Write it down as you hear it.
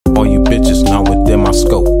All you bitches not within my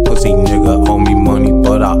scope. Pussy nigga owe me money,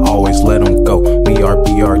 but I always let him go. We are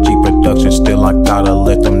BRG Productions, still I gotta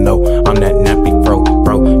let them know I'm that nappy bro.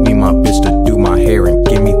 Need my bitch to do my hair and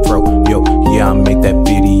give me throat. Yo, yeah, I made that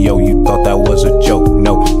video, you thought that was a joke.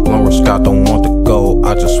 No, Scott don't want the gold,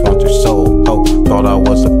 I just want your soul. Oh, thought I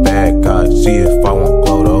was a bad guy, see if